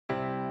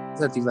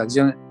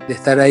satisfacción de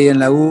estar ahí en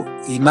la U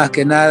y más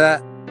que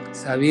nada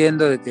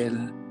sabiendo de que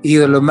el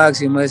ídolo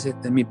máximo es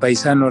mi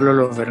paisano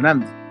Lolo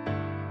Fernández.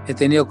 He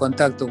tenido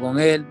contacto con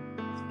él,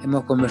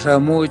 hemos conversado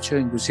mucho,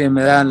 inclusive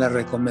me dan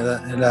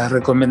las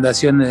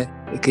recomendaciones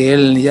que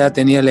él ya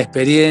tenía la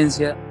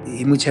experiencia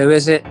y muchas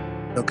veces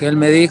lo que él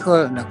me dijo,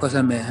 las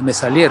cosas me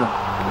salieron.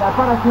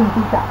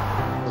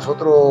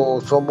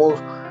 Nosotros somos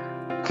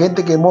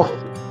gente que hemos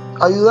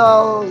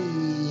ayudado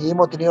y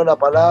hemos tenido la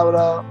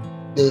palabra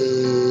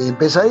de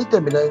empezar y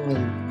terminar en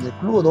el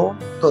club, ¿no?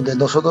 Donde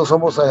nosotros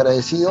somos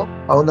agradecidos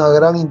a una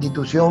gran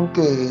institución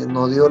que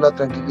nos dio la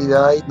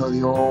tranquilidad y nos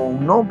dio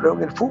un nombre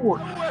en el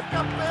fútbol.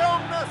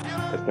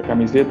 Esta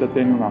camiseta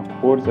tiene una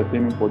fuerza,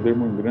 tiene un poder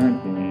muy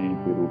grande en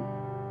Perú.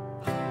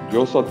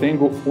 Yo solo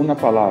tengo una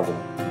palabra.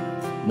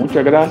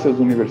 Muchas gracias,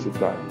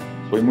 Universitario.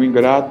 Soy muy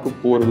grato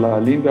por la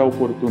linda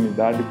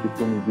oportunidad que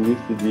tú me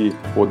diste de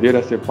poder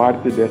hacer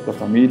parte de esta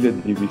familia,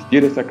 de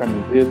vestir esta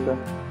camiseta,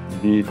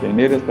 de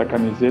tener esta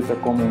camiseta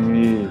como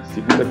mi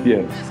segunda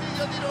piel.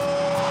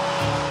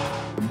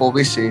 Vos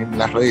ves en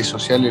las redes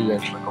sociales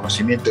el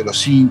reconocimiento de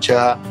los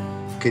hinchas,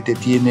 que te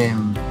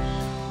tienen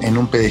en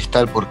un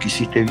pedestal porque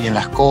hiciste bien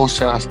las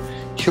cosas.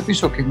 Yo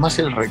pienso que es más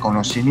el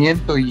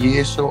reconocimiento y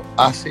eso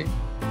hace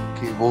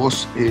que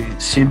vos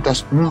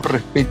sientas un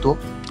respeto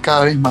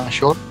cada vez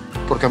mayor,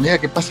 porque a medida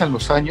que pasan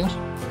los años,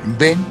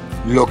 ven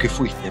lo que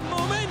fuiste.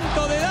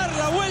 Momento de dar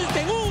la vuelta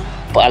en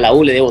U. A la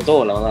U le debo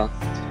todo, la verdad.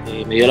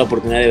 Me dio la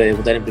oportunidad de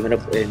debutar en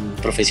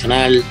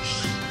profesional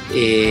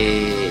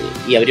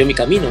y abrió mi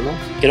camino, ¿no?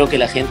 Creo que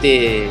la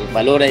gente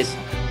valora eso,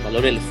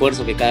 valora el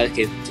esfuerzo que cada vez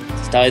que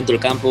estaba dentro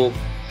del campo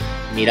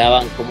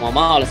miraban cómo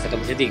amaba esta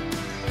camiseta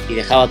y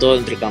dejaba todo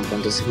dentro del campo.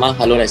 Entonces más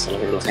valora eso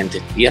la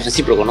gente. Y es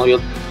recíproco, ¿no? Yo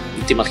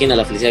te imaginas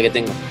la felicidad que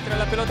tengo.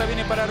 La pelota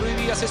viene para Ruiz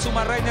Díaz, se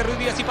suma Rainer, Ruiz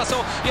Díaz y pasó.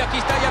 Y aquí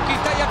está, y aquí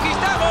está, y aquí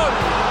está. ¡Gol!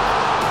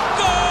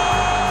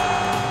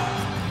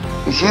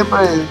 ¡Gol! Y siempre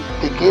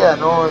te queda,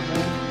 ¿no?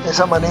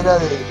 Esa manera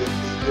de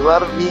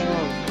llevar bien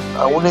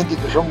a una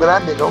institución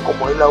grande, ¿no?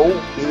 Como es la U,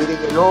 vivir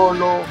en el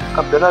Lolo,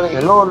 campeonar en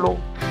el Lolo.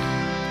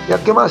 ¿Ya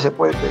qué más se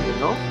puede pedir,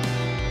 no?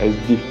 Es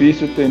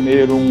difícil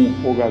tener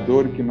un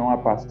jugador que no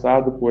ha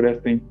pasado por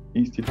esta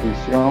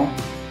institución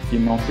y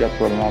no se ha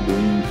tornado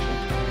hincha.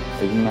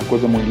 Es una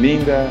cosa muy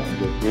linda,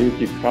 yo creo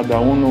que cada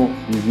uno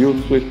vivió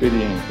su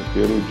experiencia,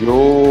 pero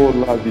yo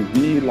la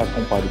viví, la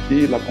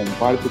compartí, la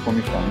comparto con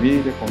mi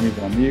familia, con mis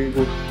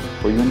amigos.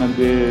 Fue una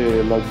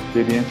de las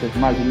experiencias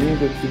más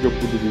lindas que yo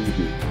pude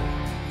vivir.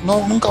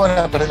 No, nunca van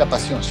a perder la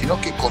pasión,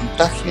 sino que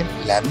contagien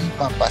la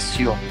misma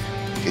pasión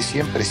que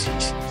siempre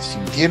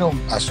sintieron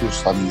a sus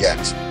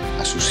familiares,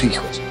 a sus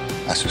hijos,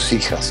 a sus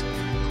hijas.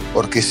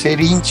 Porque ser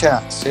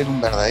hincha, ser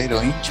un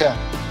verdadero hincha,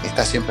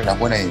 está siempre en las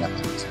buenas y en las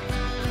malas.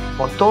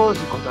 Con todos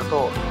y contra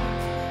todos.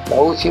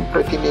 La U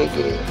siempre tiene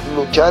que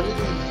luchar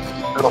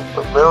en los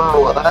primeros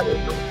lugares,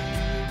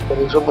 ¿no? Por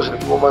eso somos el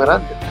equipo más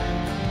grande.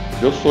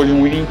 Yo soy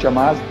un hincha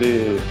más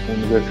de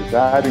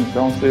Universitario,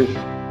 entonces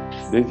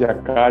desde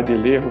acá de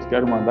lejos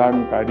quiero mandar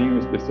un cariño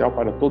especial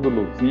para todos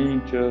los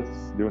hinchas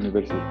de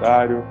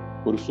Universitario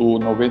por sus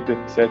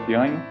 97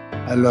 años.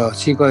 A los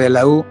chicos de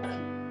la U,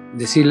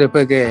 decirles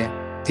pues que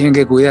tienen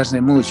que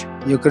cuidarse mucho.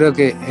 Yo creo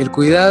que el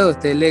cuidado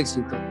es el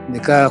éxito de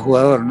cada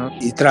jugador, ¿no?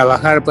 Y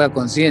trabajar pues a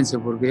conciencia,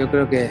 porque yo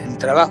creo que el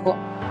trabajo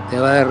te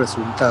va a dar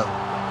resultado.